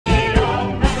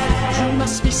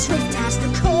be swift as the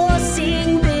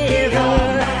coursing river,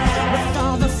 with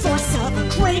all the force of a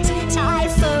great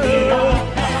typhoon,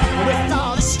 with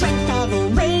all the strength of a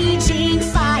raging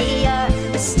fire,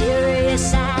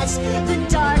 mysterious as the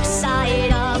dark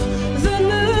side of the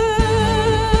moon.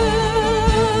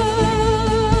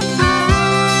 I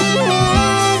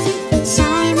had the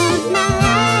time of my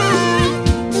life,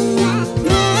 and I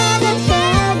never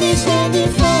felt this way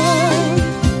before.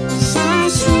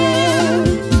 Such real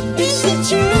is the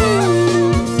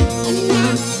truth, and I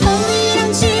hold on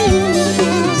to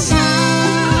the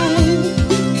side.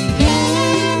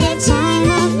 Had the time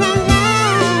of my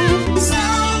life.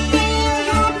 Something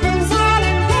happens out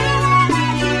of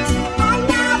nowhere. I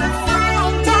never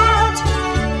find out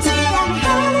till I'm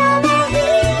out of my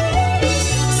heat.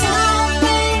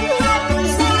 Something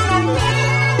happens out of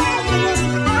nowhere.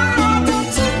 I don't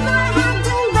take my hand,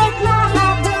 don't break my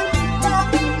heart,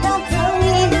 don't throw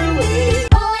it away.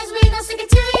 Boys, we gon' stick it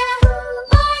to ya.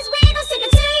 Boys, we gon' stick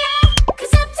it to ya.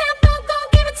 'Cause Uptown Funk gon'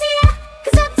 give it to ya.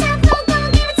 'Cause Uptown Funk gon'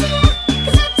 give it to ya.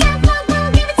 'Cause Uptown Funk gon'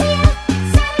 give it to ya.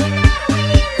 Saturday night when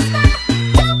we in the spot.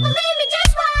 Don't believe me,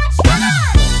 just watch. Come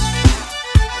on.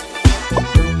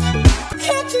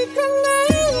 Catch a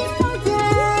grenade for ya.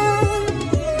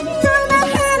 Throw my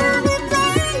head on the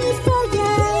blade for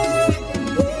ya.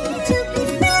 To be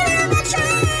fed on the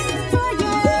train for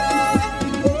ya.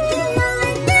 You know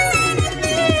I'd do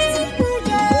anything for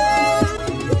ya.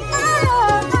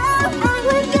 I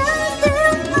would go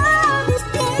through all this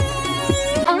pain.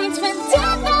 I'd spend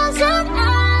 10,000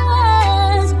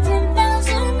 hours,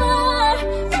 10,000 more.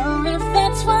 Oh, if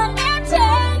that's what it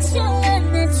takes to win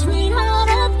that sweetheart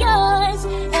of yours.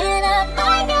 And I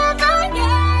might never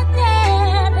get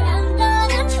there, but I'm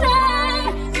gonna try.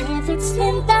 If it's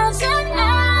 10,000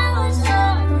 hours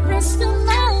or the rest of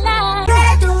my life.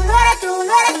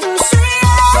 No eres tú,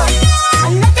 soy yo.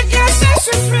 I'm not te quiero ser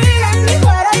sufrir, es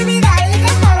mejor olvidar y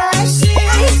dejarlo así.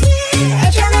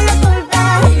 Échame la culpa.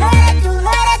 No eres tú,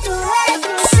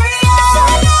 soy yo.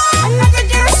 I'm not te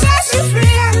quiero ser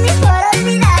sufrir, es mejor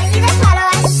olvidar y dejarlo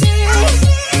así.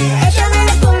 Échame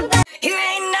la culpa. You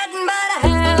ain't nothing but a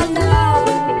hound dog,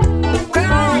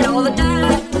 crying all the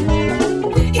time.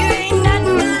 You ain't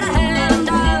nothing but a hound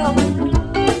dog,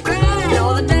 crying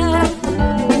all the time.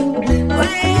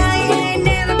 Well, you ain't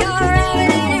never gonna run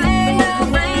anywhere, no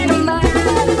friend of mine.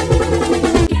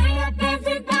 Get up,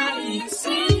 everybody, and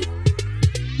sing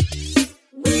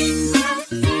with my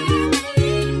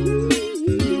family.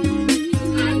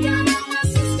 I got all my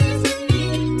sisters with me.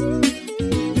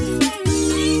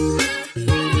 With my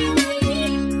family.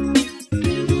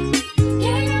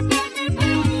 Get up,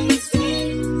 everybody, and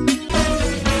sing.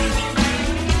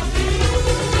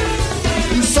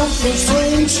 There's something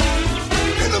strange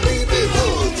in the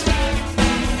babyhood.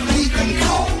 We can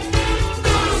call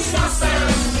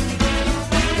Ghostbusters.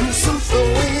 There's something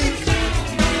weak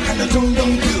and I don't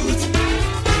good.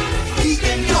 We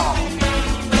can call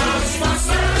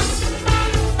Ghostbusters.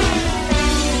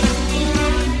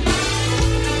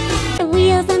 The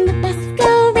wheels on the bus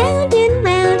go round and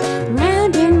round,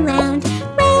 round and round,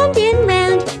 round and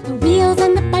round. The wheels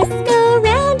on the bus go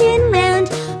round and round,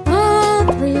 all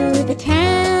through the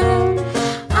town,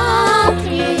 all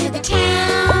through the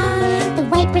town. The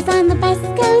wipers on the bus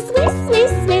go swish,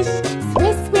 swish, swish,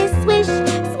 swish, swish, swish,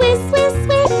 swish, swish,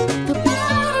 swish. The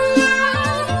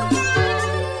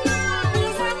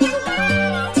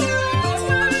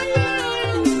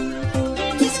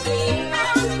just keep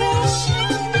on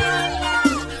pushing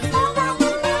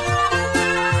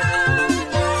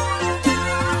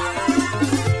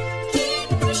keep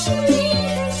pushing me,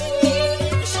 keep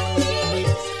pushing me,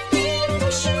 keep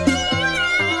pushing me.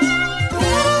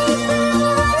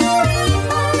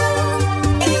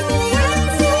 Is the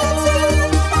answer to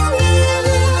the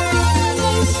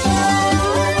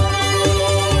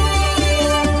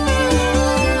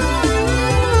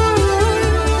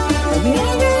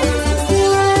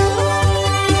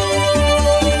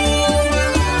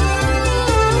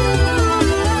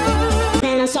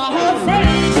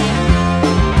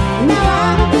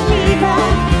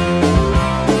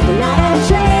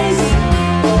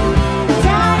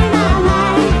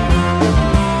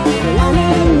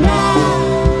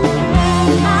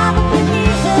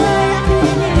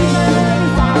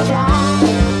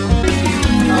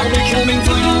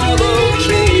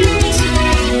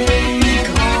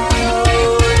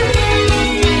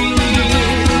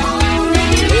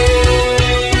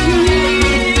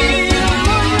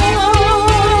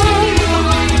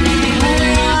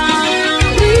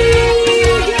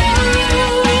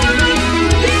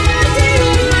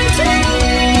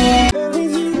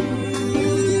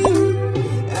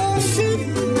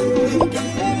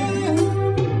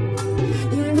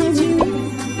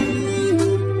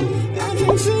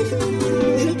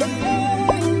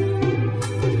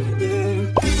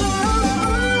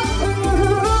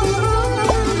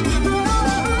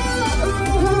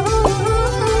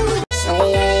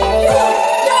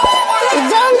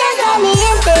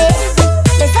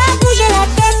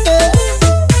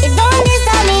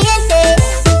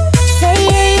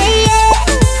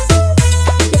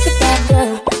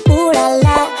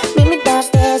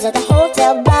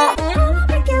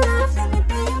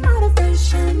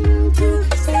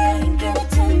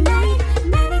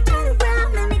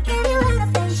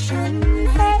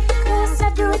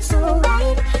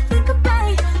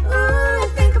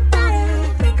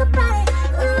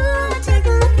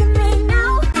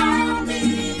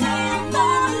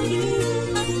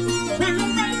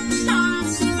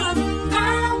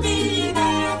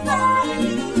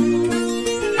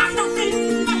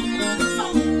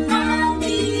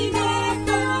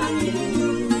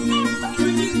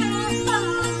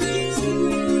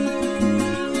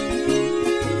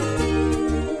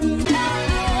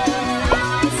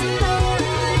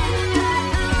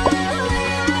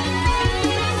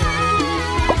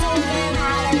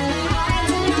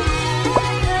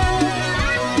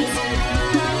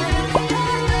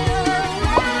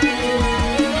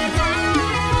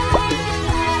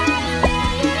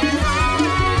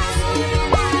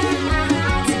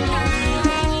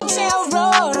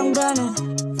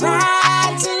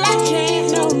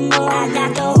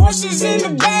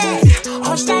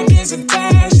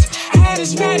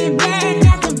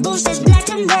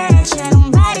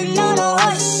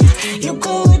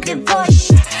with the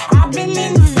voice. I've been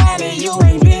in the valley, you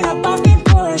ain't been up on the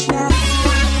porch now.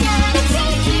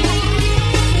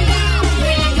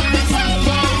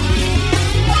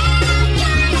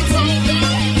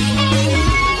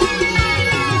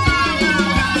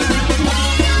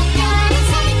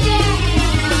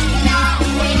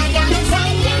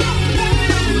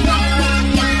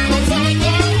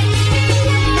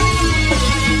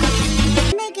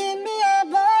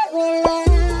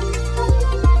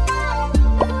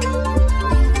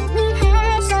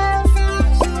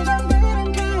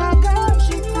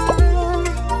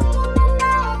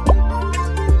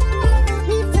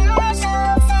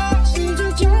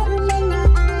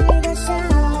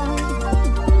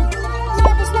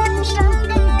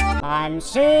 I'm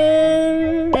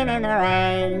singing in the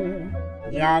rain,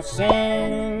 you're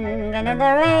singing in the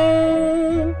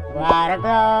rain. What a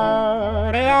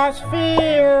glorious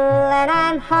feel, and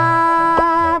I'm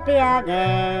happy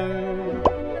again.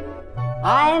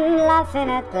 I'm laughing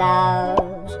at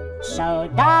clouds so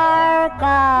dark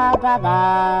up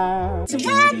above. So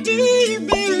what do you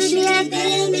build me up,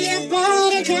 build me a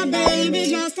buttercup, baby,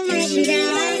 just to let you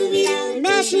down.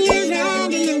 Mash me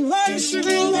around in your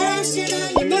worshipful,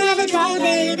 you never call,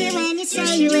 baby, when you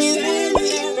say you will.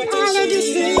 But all of you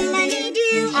still,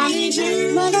 I need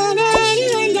you more than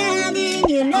anyone down in.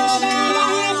 You know that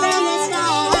I from the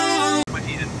start.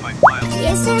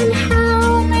 Yes, and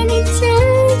how many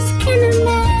times can a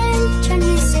man turn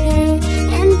his head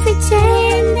and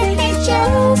pretend that he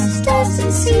just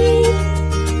doesn't see?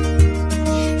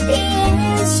 The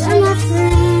answer, my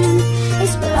friend,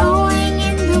 is blowing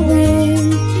in the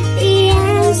wind. The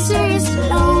answer is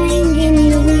blowing in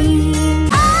the wind.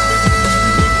 I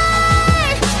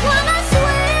wanna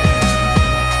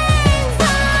swing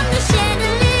from the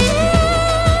chandelier,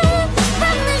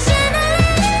 from the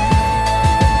chandelier.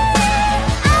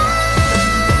 I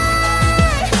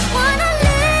wanna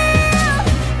live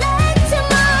like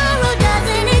tomorrow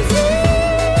doesn't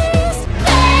exist.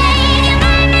 Babe, you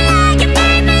made me like, you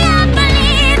made me a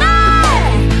believer,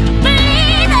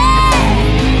 believer.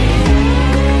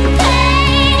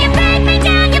 Babe, you break me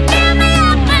down, you build me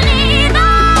up,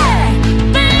 believer,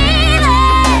 believer.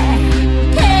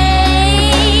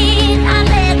 Pain, I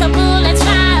let the bullets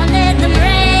fly, I let them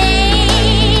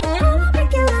rain. I wanna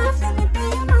break your off, let me be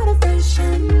your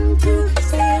motivation to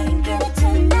stay and give it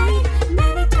tonight.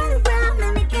 Maybe turn around,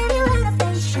 let me give you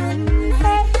elevation.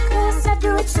 Hey, 'cause I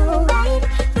do it so right.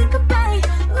 Think about it,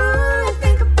 ooh,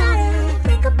 think about it,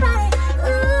 think about it.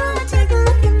 Ooh, take a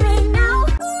look at me now.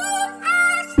 Ooh, I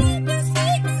see this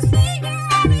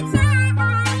every time.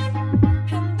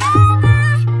 And I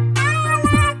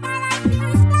like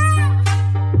your style.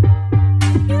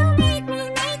 You make me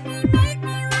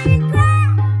wanna cry.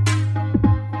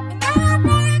 And I'll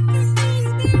make this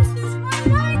dance just one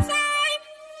more time.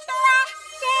 So I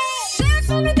say, dance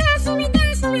for me, dance for me,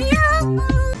 dance for me, oh.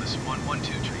 Listen, 1, 1,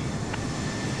 2, 3.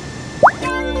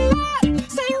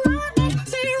 Say you want me,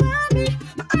 say you want me,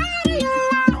 but out of your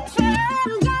life.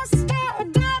 I'm just a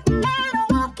dead man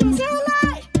walking till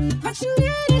light. But you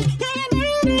need it, yeah, you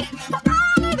need it,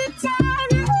 all of the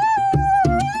time.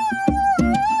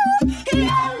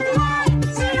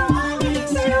 Say you want me,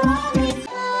 say you want me.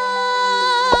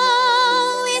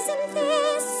 Oh, isn't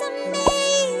this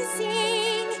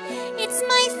amazing? It's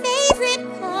my favorite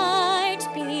part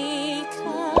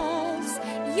because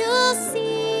you'll see.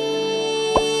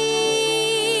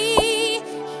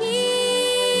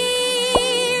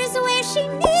 Here's where she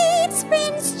meets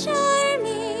Prince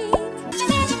Charming.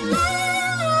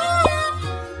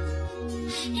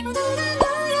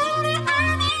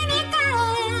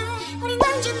 우리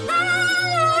남주나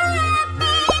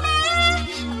baby.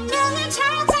 운명을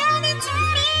찾아낸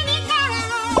둘이니까.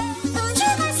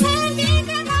 우주가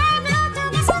세계가 닮은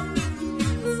동에서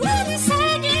우리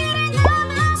세계를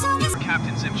넘어서.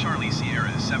 Captain Zip Charlie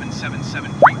Sierra 777.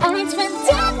 And it's been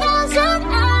 10,000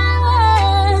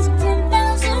 hours,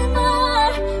 10,000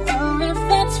 more. Oh, if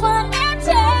that's what it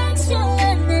takes to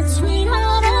win that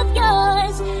sweetheart of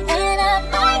yours. And I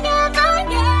might never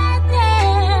get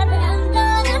there, but I'm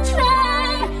gonna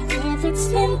try. If it's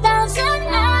 10,000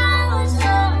 hours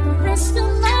or the rest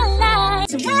of my life.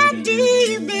 So what do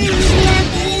you build me up,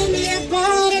 build me a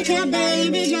buttercup,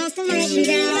 baby, just to let you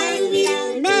down.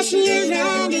 Mash me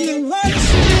around in your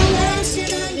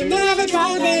worshipful, you never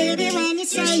call, baby, when you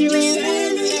say you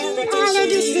will. But all of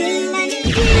you still, I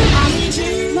need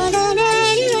you more than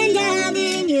anyone down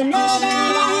in. You know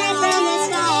that I from the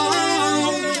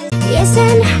start. Yes,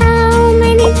 and how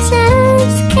many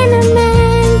times can a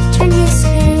man turn his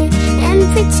head and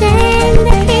pretend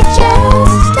that he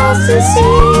just doesn't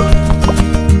see?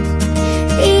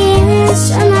 The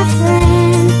answer, my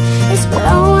friend,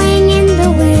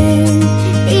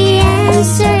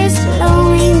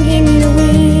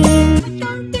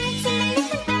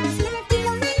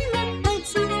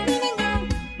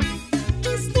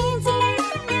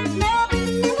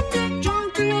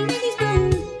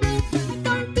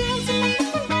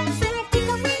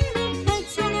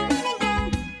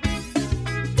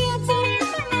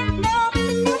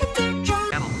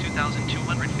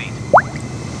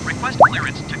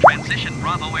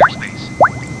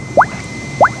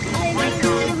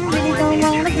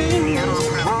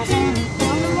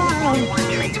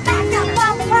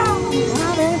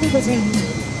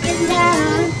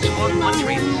 1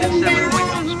 train, set 7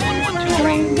 white house, 112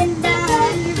 train. White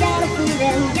house, 113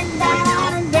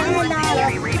 radar, contact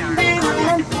 12 miles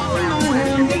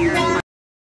west of Pierce.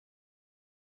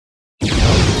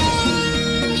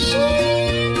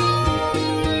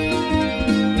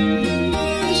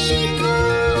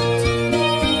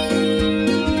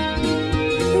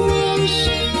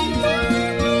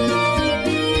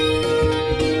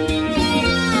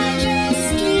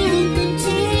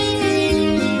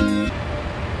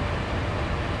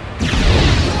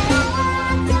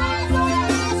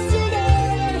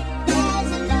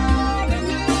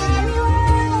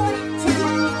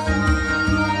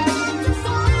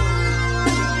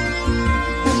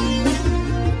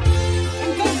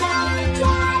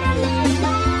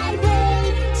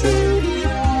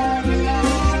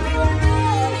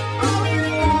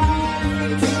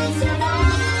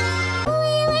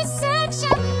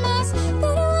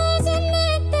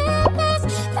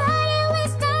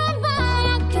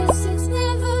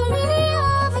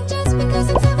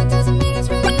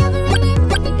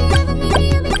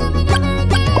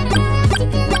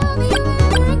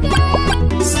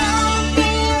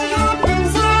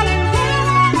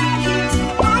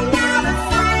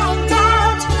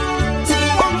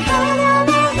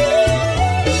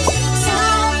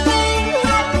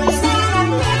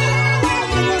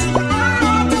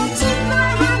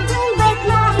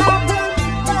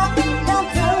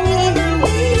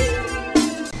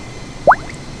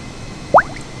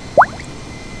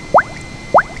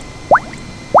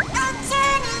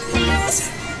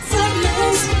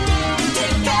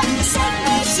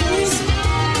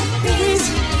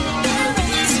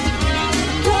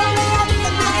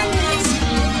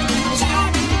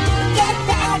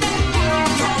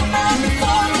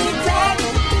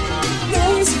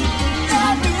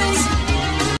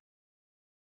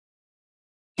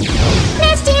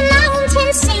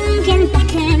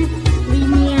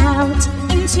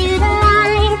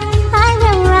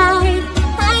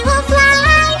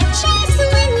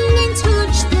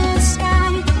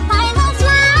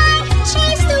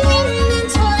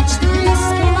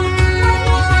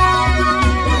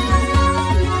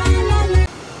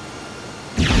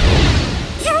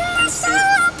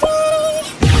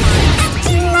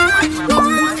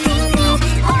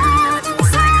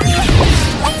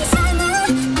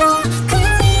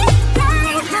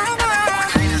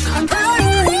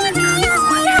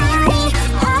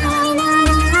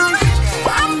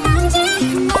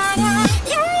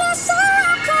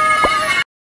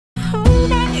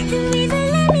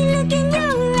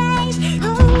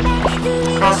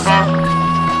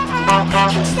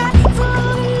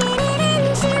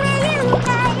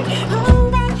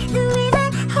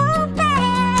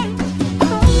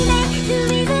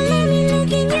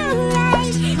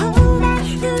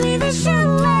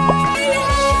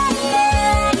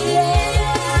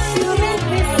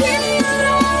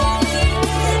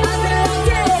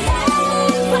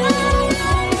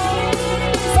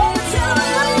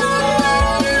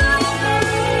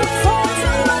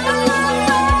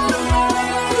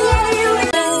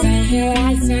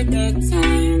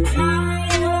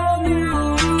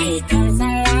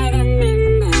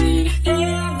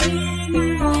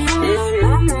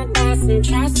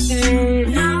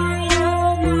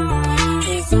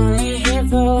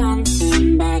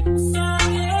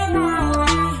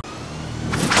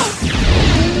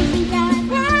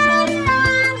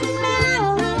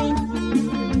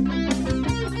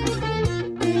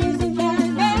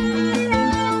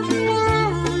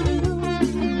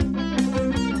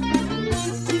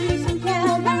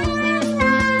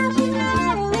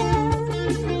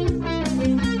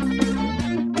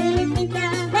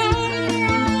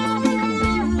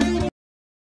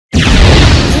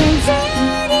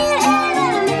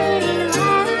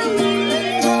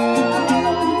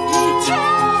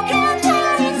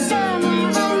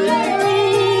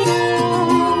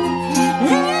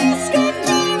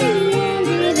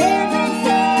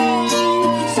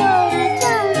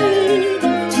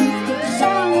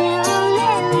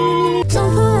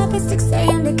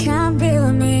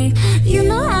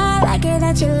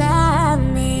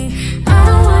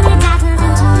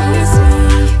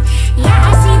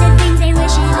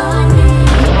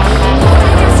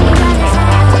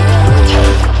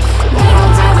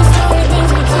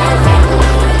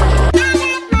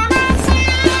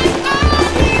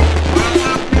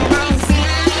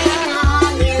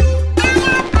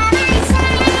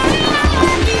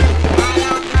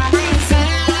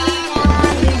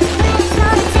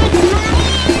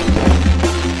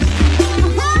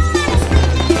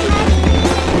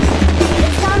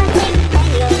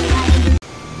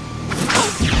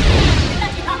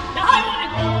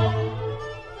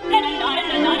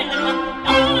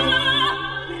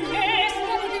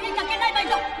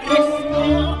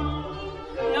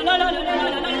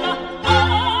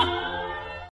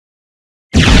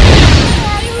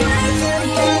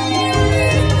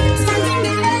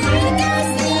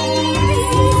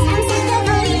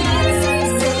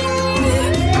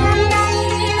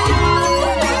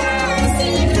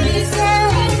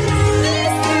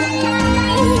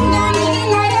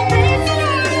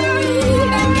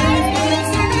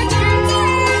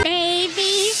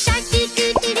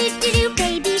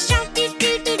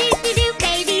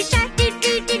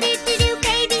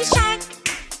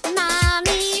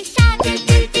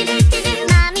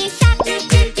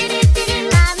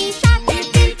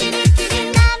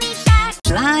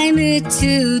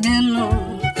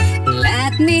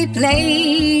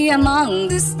 play among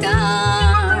the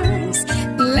stars.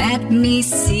 Let me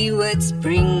see what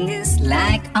spring is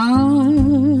like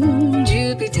on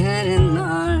Jupiter and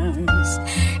Mars.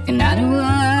 In other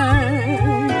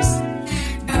words,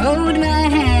 hold my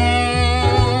hand.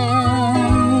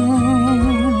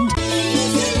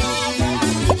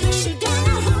 She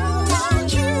gonna hold on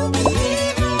to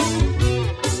believe it.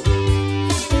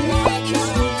 Like your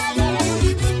mother,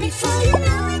 before you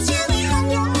know it, you'll be on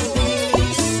your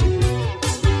knees.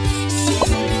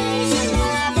 She's an easy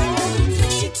lover.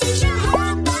 She takes your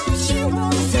heart, but you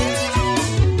won't feel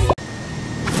it.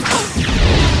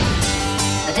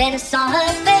 Then I saw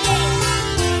her face.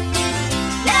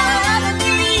 Now I'm a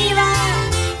believer.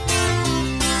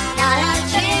 Not a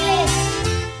trace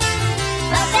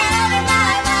of doubt in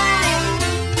my mind.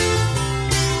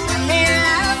 I'm in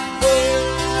love.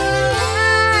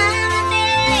 I'm a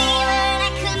believer. I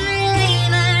couldn't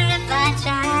believe her if I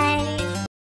tried.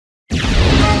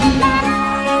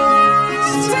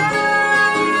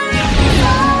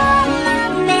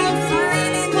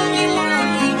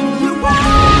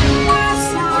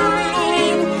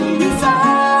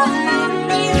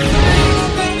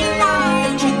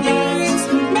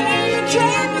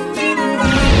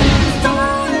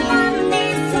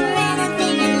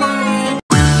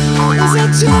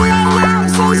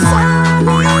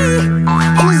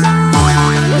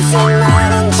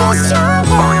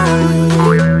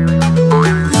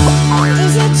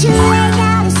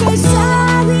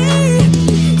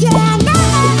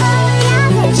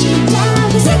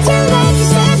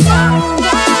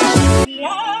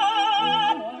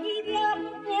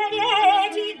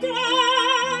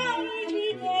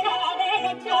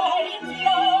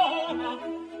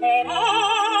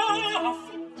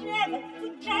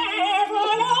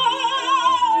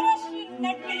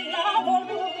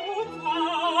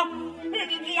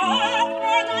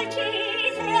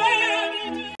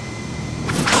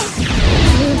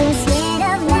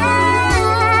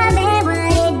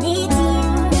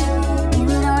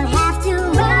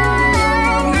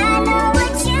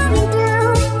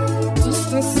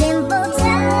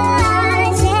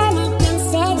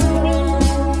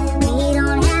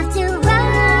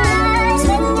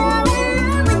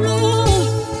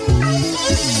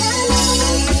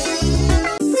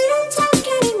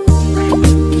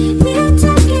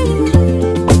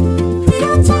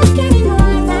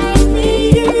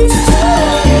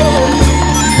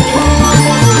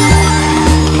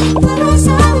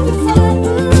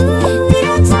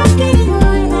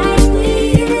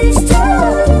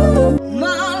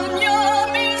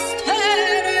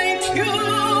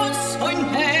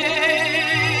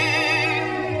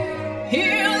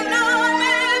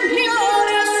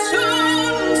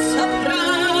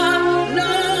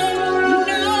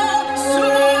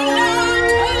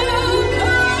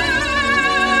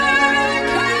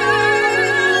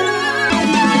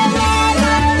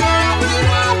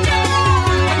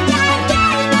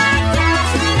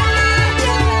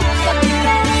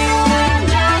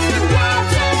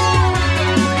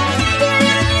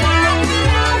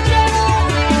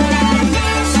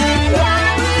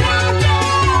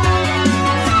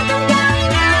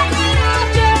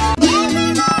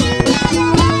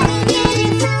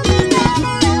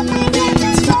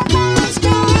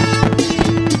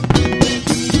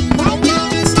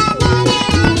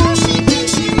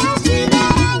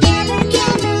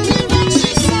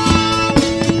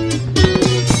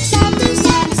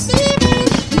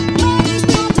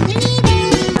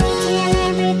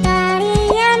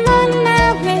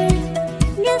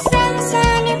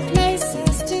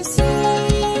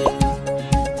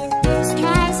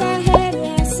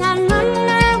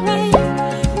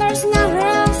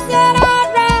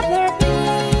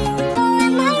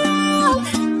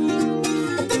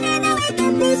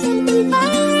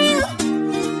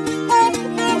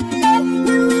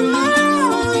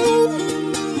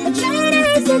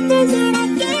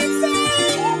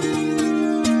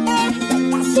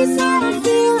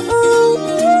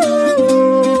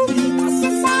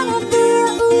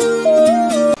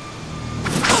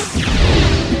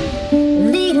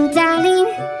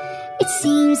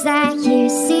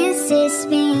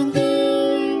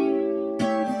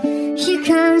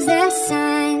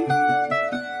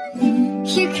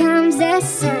 Here comes the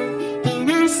sun,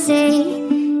 and I say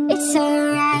it's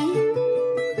alright.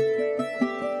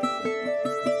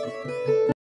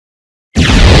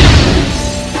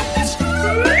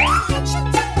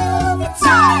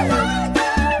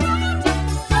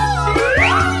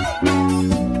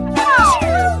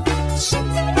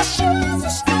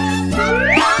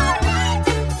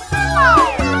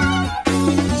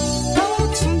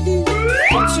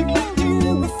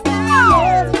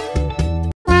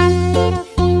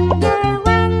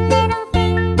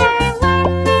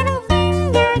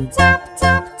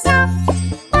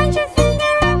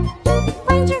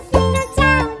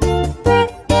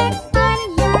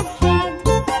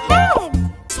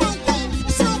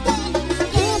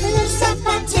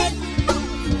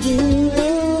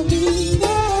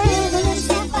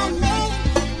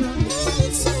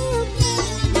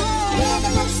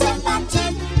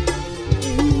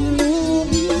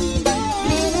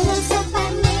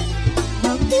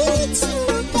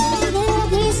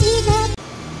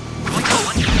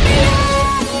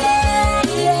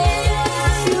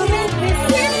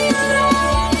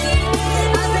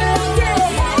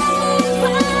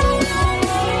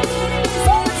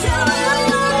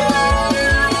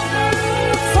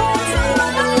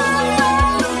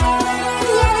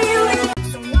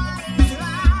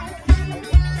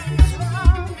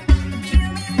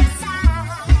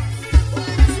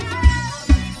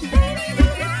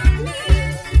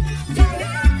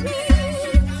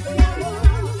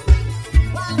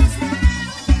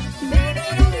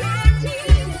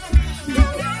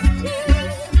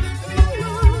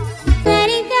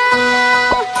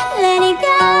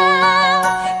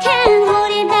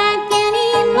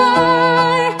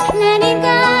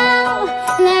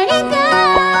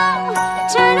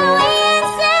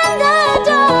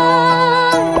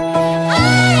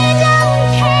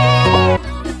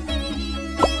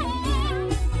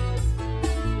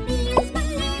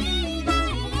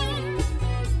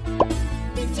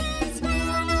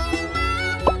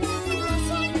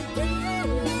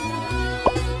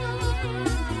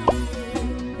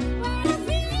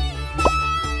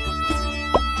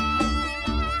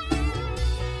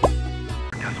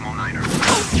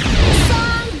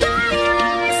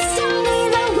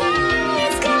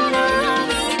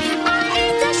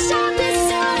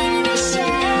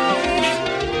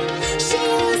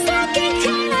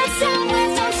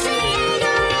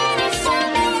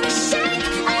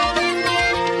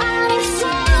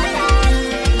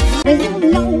 You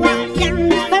know I can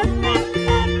be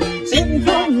sitting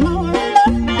for more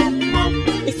love.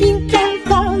 If you can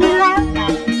call me out,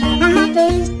 my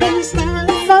face been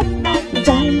standing for.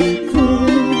 Don't be cruel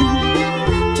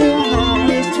to a heart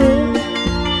is true.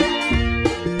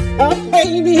 Oh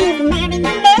baby, if I'm out in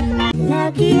the love.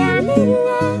 Lucky I'm in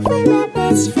love with my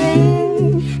best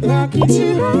friend. Lucky to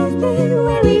have been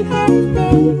where we have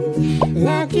been.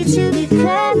 Lucky to be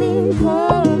coming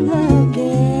home again.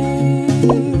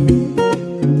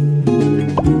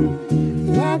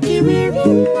 Lucky we're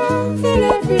in love in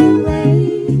every way.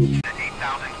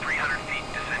 8,300 feet,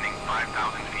 descending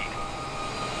 5,000 feet.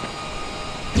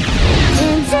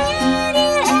 And then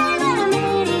you ever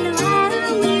made it where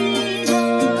we go.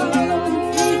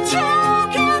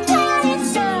 Talk about it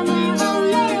somewhere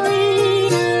only we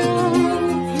know.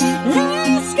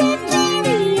 Let's get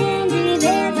ready and leave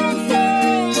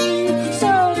everything.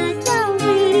 So that don't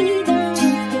we go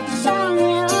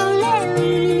somewhere only we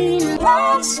know.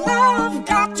 What's love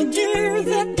got to do with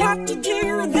it? Got to do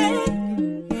with it?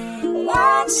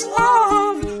 What's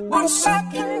love? What a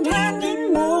second-hand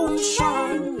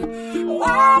emotion.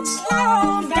 What's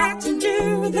love got to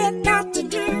do with it? Got to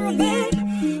do with it?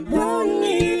 Who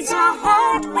needs a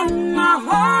heart when a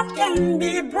heart can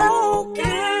be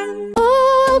broken?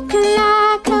 Oh,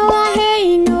 kalaka wa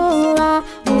hei noa,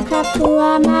 o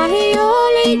kapua mahi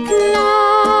oli kala.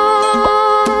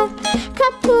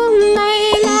 Kapumai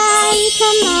lai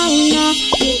kamauna,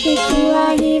 ikikua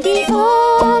hivi o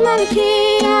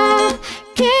malkia.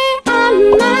 Ke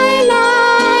amai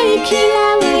lai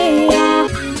kilauea.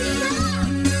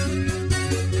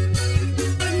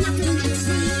 Nothing makes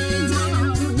me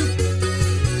down.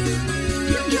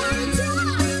 You got it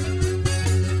done.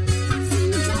 I've seen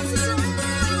the dresses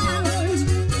around.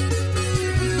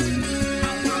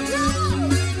 I know.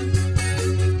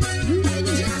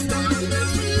 Maybe just how you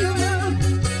feel.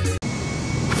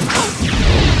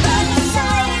 But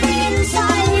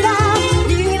inside out,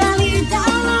 leave a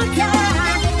little loca.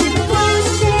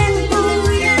 Pushing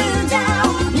pull you down,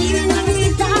 leaving a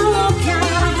little loca.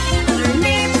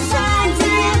 Remain beside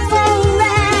them for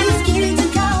rest, give it the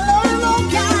color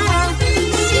loca.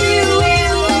 She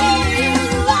will wear you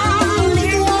out,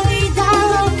 leaving a little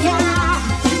loca.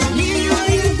 Leaving a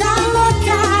little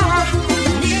loca.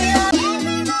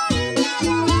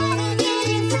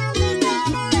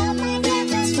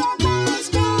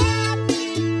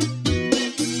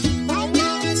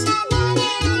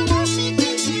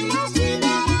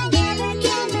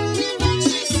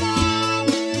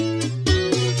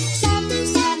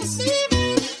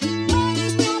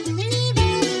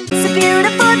 It's a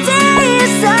beautiful day, the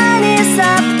sun is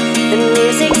up, the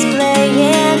music's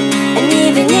playing, and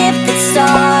even if it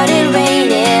started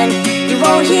raining, you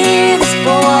won't hear this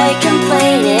boy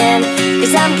complaining,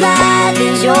 'cause I'm glad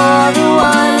that you're the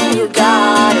one who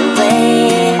got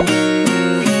away,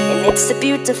 and it's a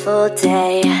beautiful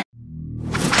day.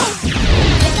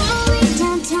 Going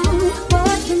downtown,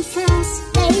 walking fast,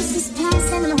 faces pass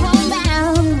and I'm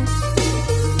homebound.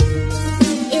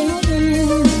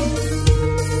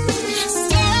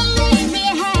 Still leave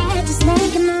behind, just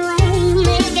making my way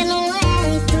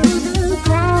through the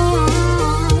crowd.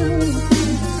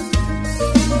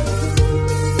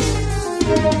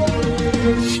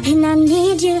 And I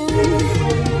need you.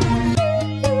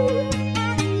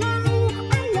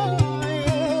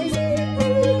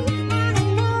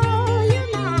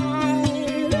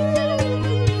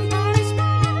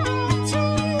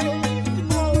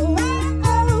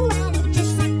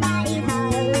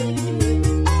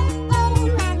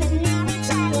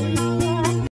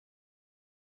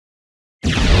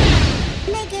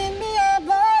 Making me a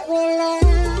boy with love.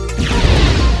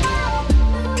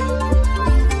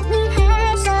 We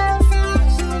had so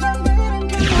fast, you don't couldn't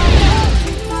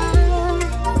come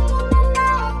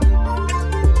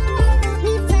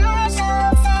we fly so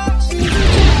fast, you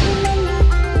dream in my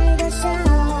eye, the sun.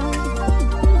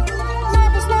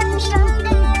 Love is nothing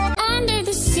stronger. Under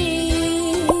the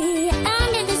sea,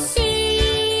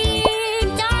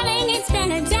 darling, it's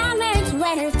been a damage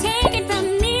weather, take it from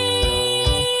me.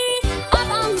 Up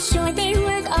on the shore, they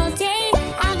work all day.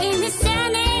 Out in the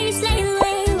sand, they slay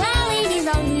away. While we be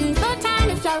rolling, full time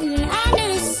and floating under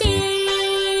the sea.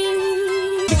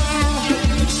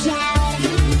 Shout,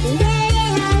 yeah,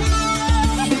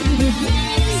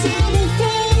 these are the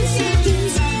things you can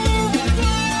do.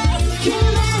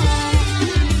 Come on,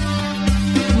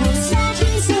 no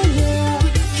seconds of you.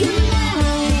 Come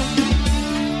on,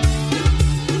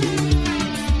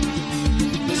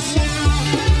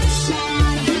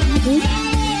 shout, yeah.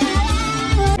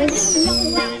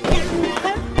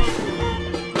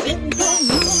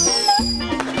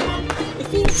 If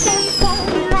you can fall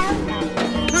around.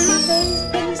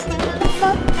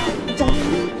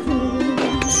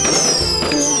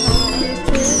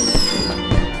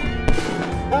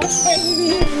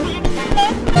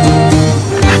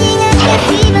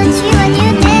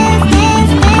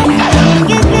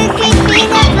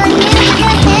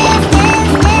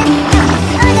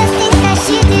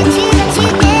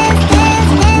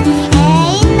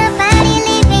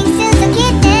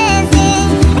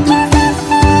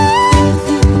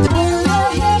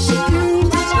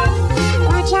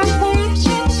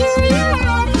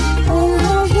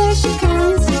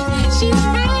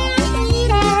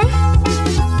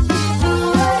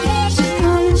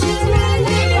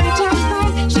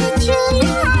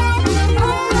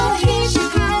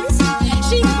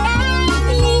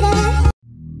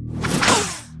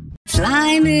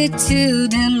 Fly me to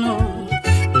the moon,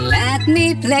 let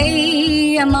me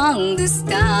play among the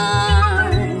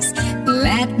stars.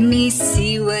 Let me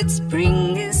see what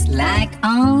spring is like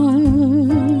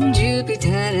on Jupiter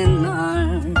and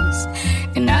Mars.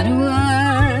 In other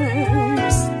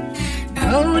words,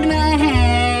 hold my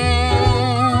hand.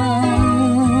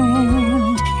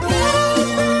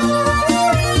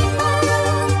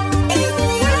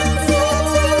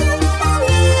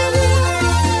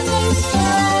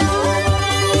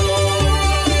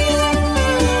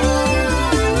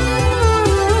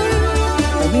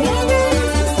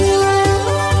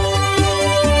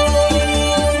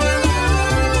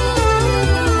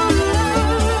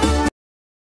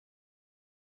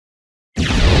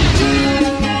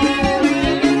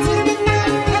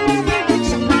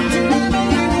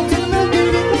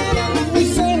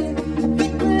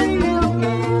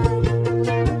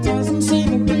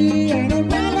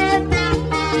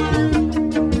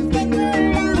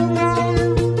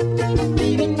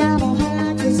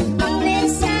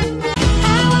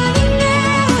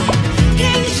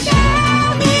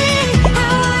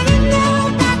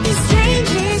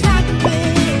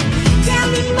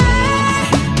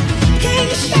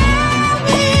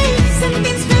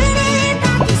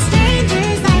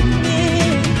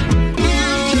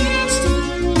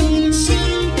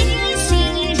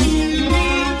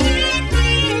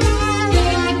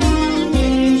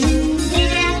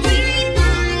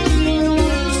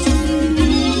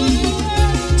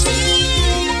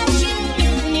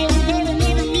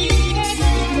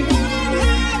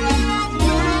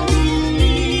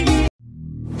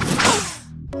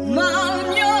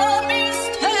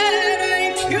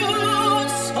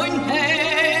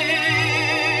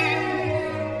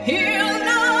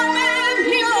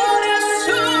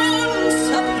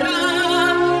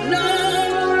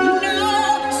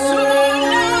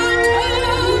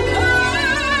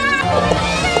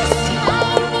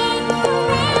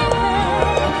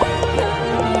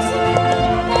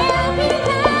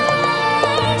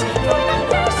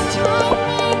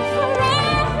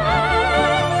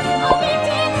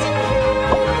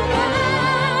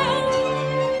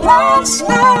 What's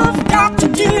love got to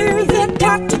do with it?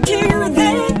 Got to do with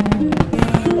it?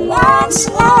 What's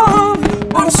love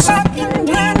but a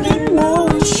second-hand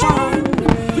emotion?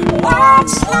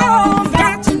 What's love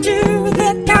got to do with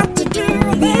it? Got to do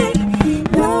with it?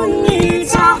 Who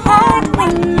needs a heart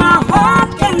when my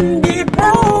heart can be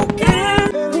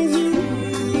broken? With you,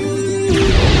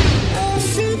 I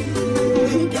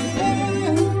feel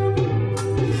again.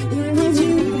 With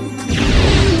you,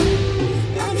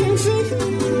 I can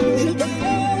feel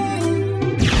again.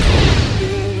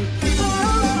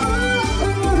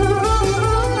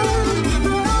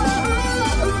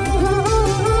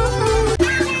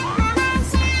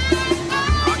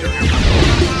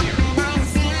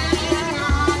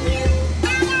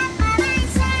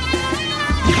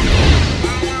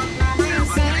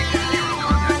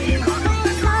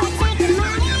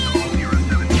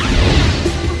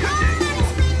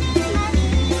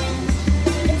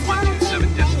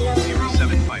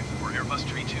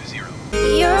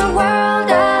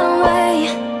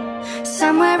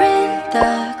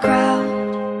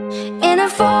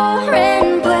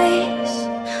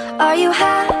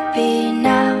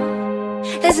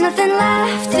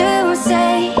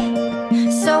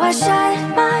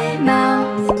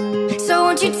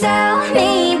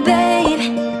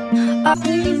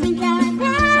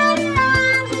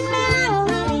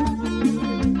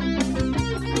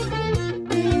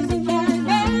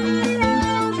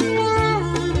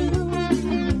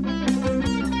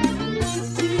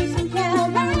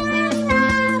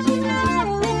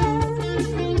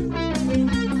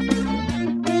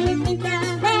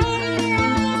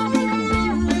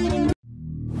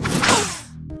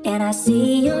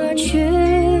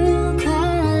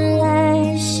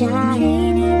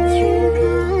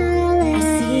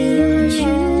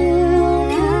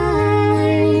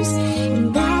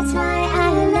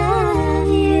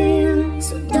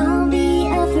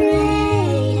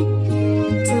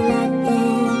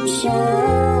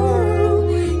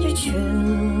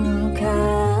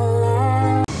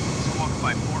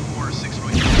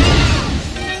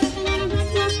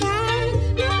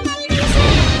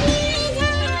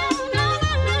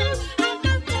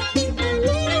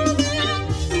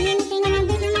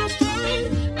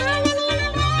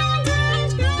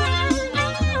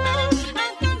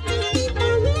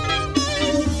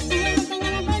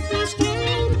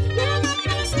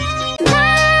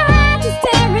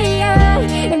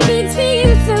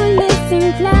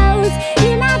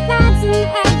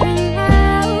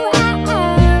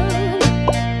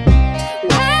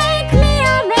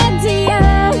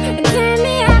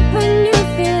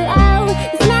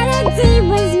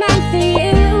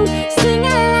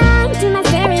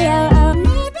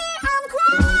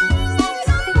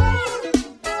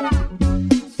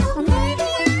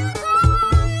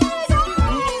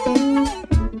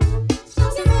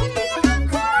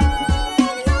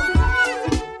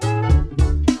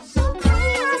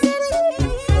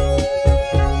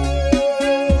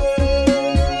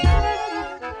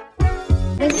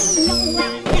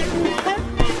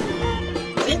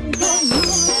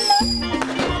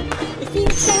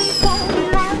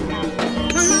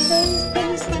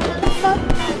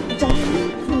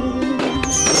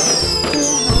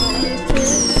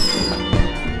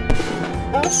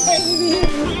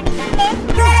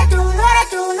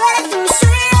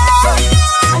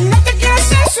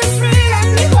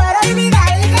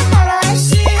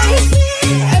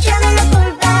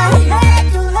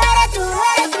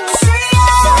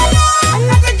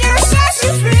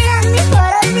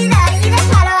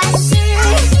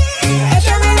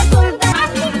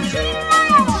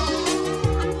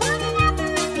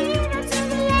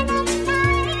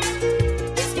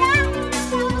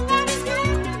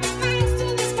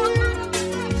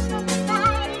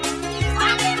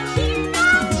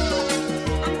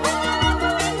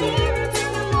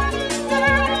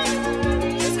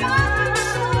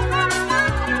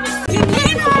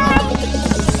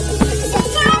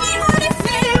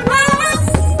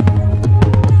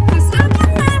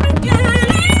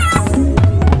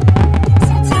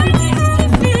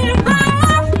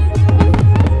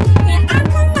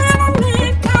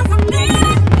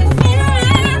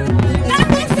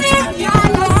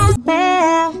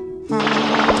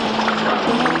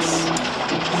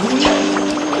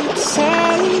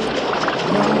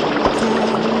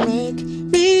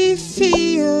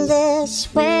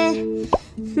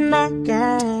 my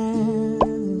girl.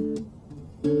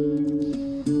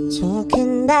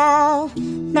 Talking about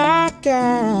my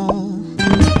girl.